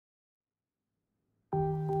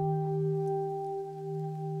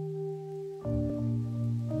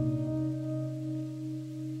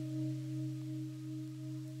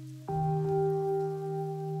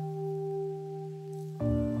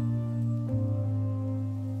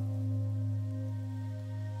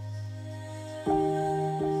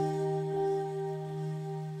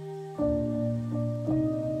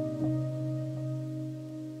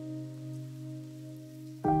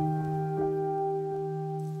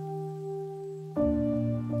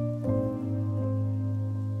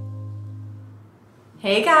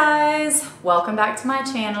Hey guys, welcome back to my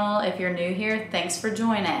channel. If you're new here, thanks for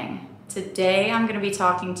joining. Today I'm going to be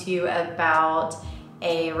talking to you about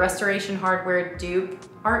a restoration hardware dupe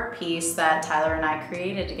art piece that Tyler and I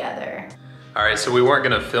created together. All right, so we weren't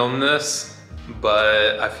going to film this,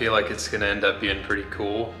 but I feel like it's going to end up being pretty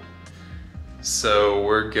cool. So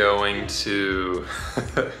we're going to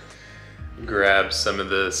grab some of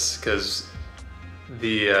this because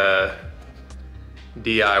the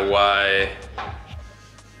DIY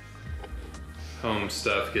home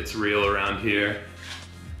stuff gets real around here.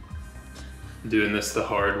 Doing this the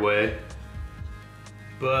hard way,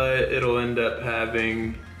 but it'll end up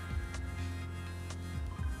having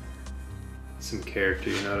some character,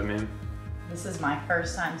 you know what I mean? This is my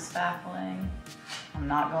first time spackling. I'm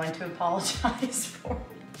not going to apologize for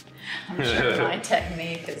it. I'm sure my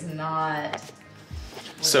technique is not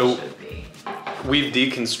what it should be. We've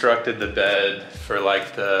deconstructed the bed for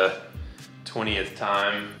like the 20th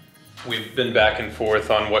time. We've been back and forth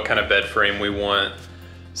on what kind of bed frame we want.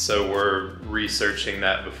 So we're researching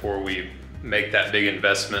that before we make that big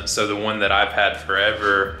investment. So the one that I've had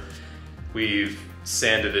forever, we've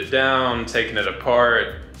sanded it down, taken it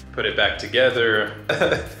apart, put it back together,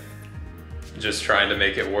 just trying to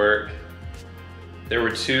make it work. There were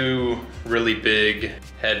two really big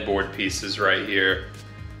headboard pieces right here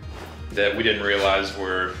that we didn't realize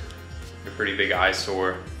were a pretty big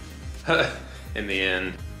eyesore in the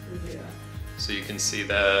end. Yeah. So you can see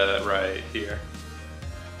that right here.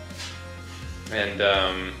 And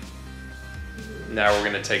now we're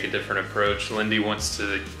gonna take a different approach. Lindy wants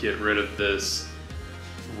to get rid of this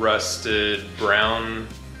rusted brown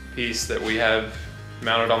piece that we have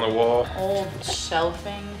mounted on the wall. Old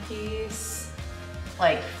shelving piece,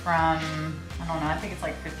 like from, I don't know, I think it's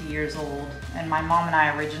like 50 years old. And my mom and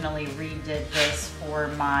I originally redid this for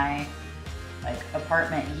my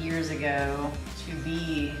apartment years ago to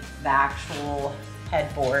be the actual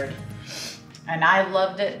headboard. And I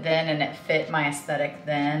loved it then and it fit my aesthetic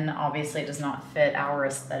then. Obviously it does not fit our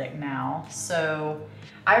aesthetic now. So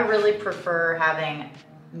I really prefer having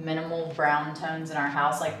minimal brown tones in our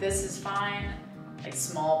house. Like this is fine, like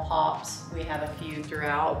small pops, we have a few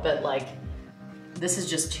throughout, but like this is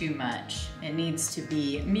just too much. It needs to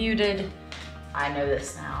be muted. I know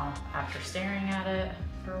this now after staring at it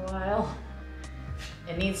for a while.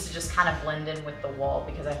 It needs to just kind of blend in with the wall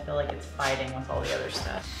because I feel like it's fighting with all the other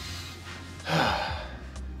stuff.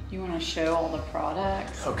 You want to show all the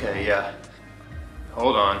products? Okay, yeah.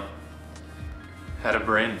 Hold on. Had a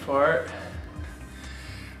brain fart.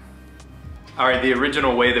 All right, the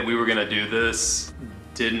original way that we were gonna do this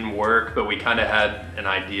didn't work, but we kind of had an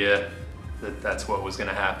idea that that's what was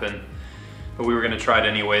gonna happen. But we were gonna try it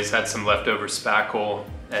anyways, had some leftover spackle,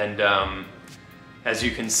 and as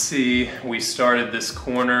you can see, we started this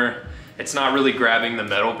corner. It's not really grabbing the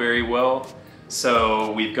metal very well,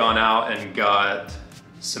 so we've gone out and got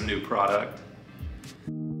some new product.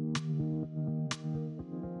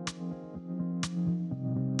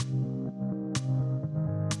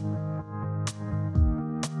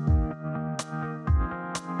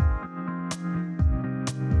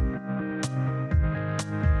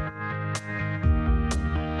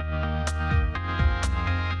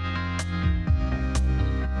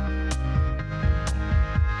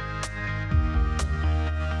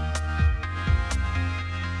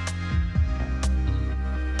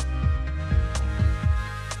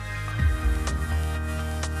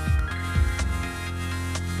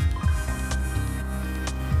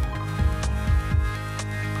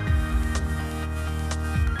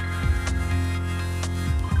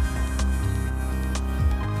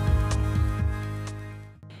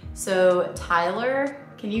 So Tyler,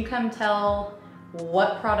 can you come tell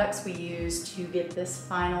what products we used to get this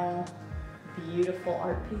final beautiful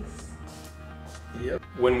art piece? Yep.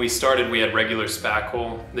 When we started, we had regular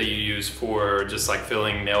spackle that you use for just like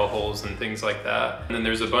filling nail holes and things like that. And then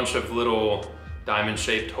there's a bunch of little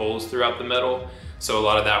diamond-shaped holes throughout the metal. So a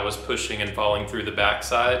lot of that was pushing and falling through the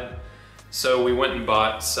backside. So we went and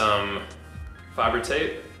bought some fiber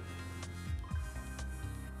tape.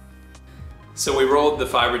 So we rolled the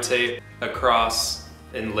fiber tape across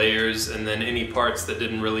in layers, and then any parts that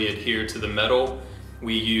didn't really adhere to the metal,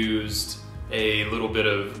 we used a little bit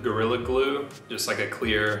of Gorilla Glue, just like a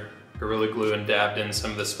clear Gorilla Glue, and dabbed in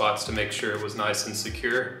some of the spots to make sure it was nice and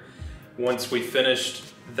secure. Once we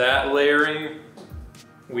finished that layering,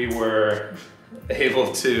 we were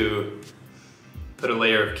able to put a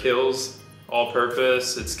layer of Kills, all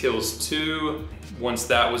purpose. It's Kills 2. Once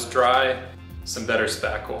that was dry, some better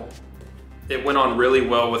spackle. It went on really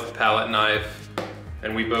well with a palette knife,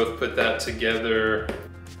 and we both put that together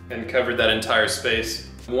and covered that entire space.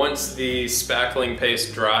 Once the spackling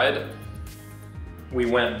paste dried, we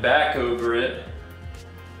went back over it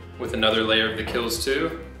with another layer of the Kills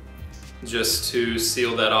 2, just to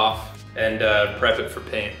seal that off and prep it for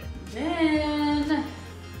paint. Then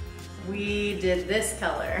we did this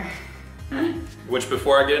color. Which,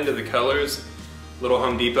 before I get into the colors, little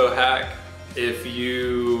Home Depot hack. If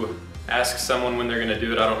you ask someone when they're gonna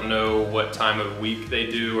do it, I don't know what time of week they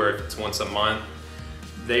do or if it's once a month,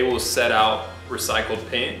 they will set out recycled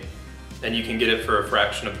paint and you can get it for a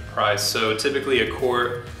fraction of the price. So typically a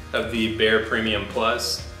quart of the Bare Premium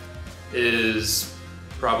Plus is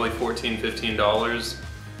probably $14, $15,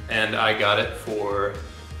 and I got it for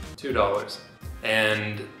 $2.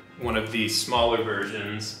 And one of the smaller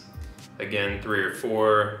versions, again, $3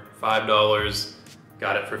 or $4, $5,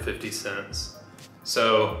 got it for 50 cents.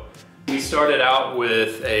 So we started out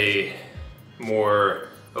with a more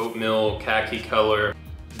oatmeal khaki color.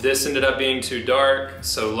 This ended up being too dark,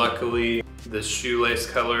 so luckily the shoelace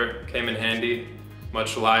color came in handy,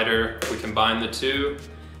 much lighter. We combined the two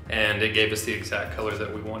and it gave us the exact color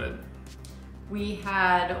that we wanted. We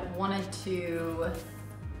had wanted to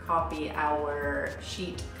copy our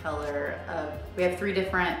sheet color of, we have 3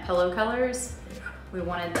 different pillow colors. We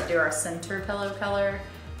wanted to do our center pillow color,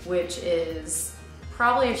 which is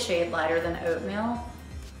probably a shade lighter than oatmeal.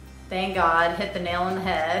 Thank God, hit the nail on the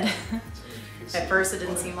head. At first it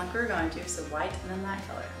didn't seem like we were going to, so white and then that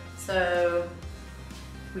color. So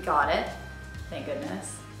we got it, thank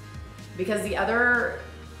goodness. Because the other,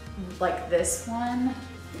 like this one,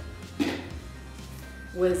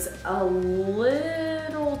 was a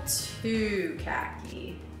little too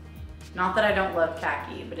khaki. Not that I don't love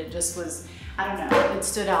khaki, but it just was, I don't know, it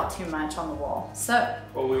stood out too much on the wall. So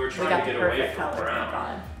well, we were trying to get away from brown.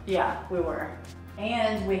 God. Yeah, we were.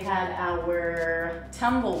 And we had our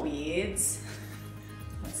tumbleweeds,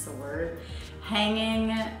 what's the word,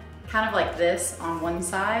 hanging kind of like this on one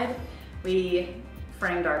side. We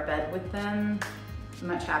framed our bed with them.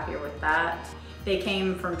 Much happier with that. They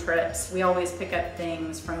came from trips. We always pick up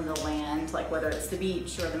things from the land, like whether it's the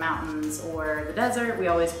beach or the mountains or the desert, we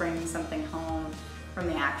always bring something home from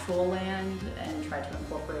the actual land and try to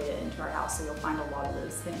incorporate it into our house. So you'll find a lot of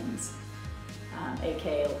those things,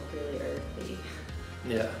 aka really earthy.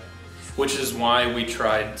 Yeah, which is why we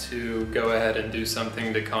tried to go ahead and do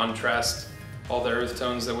something to contrast all the earth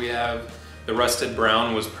tones that we have. The rusted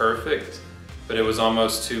brown was perfect, but it was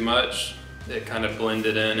almost too much. It kind of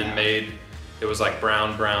blended in and made, it was like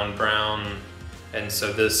brown, brown, brown. And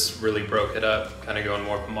so this really broke it up, kind of going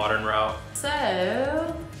more of a modern route.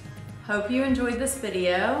 So, hope you enjoyed this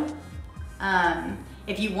video.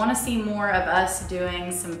 If you want to see more of us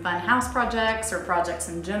doing some fun house projects or projects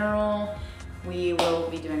in general, we will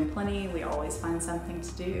be doing plenty. We always find something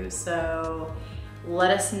to do. So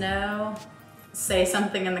let us know. Say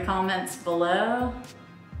something in the comments below.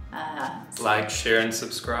 Like, share, and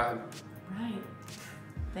subscribe. Right.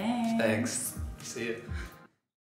 Thanks. Thanks. See you.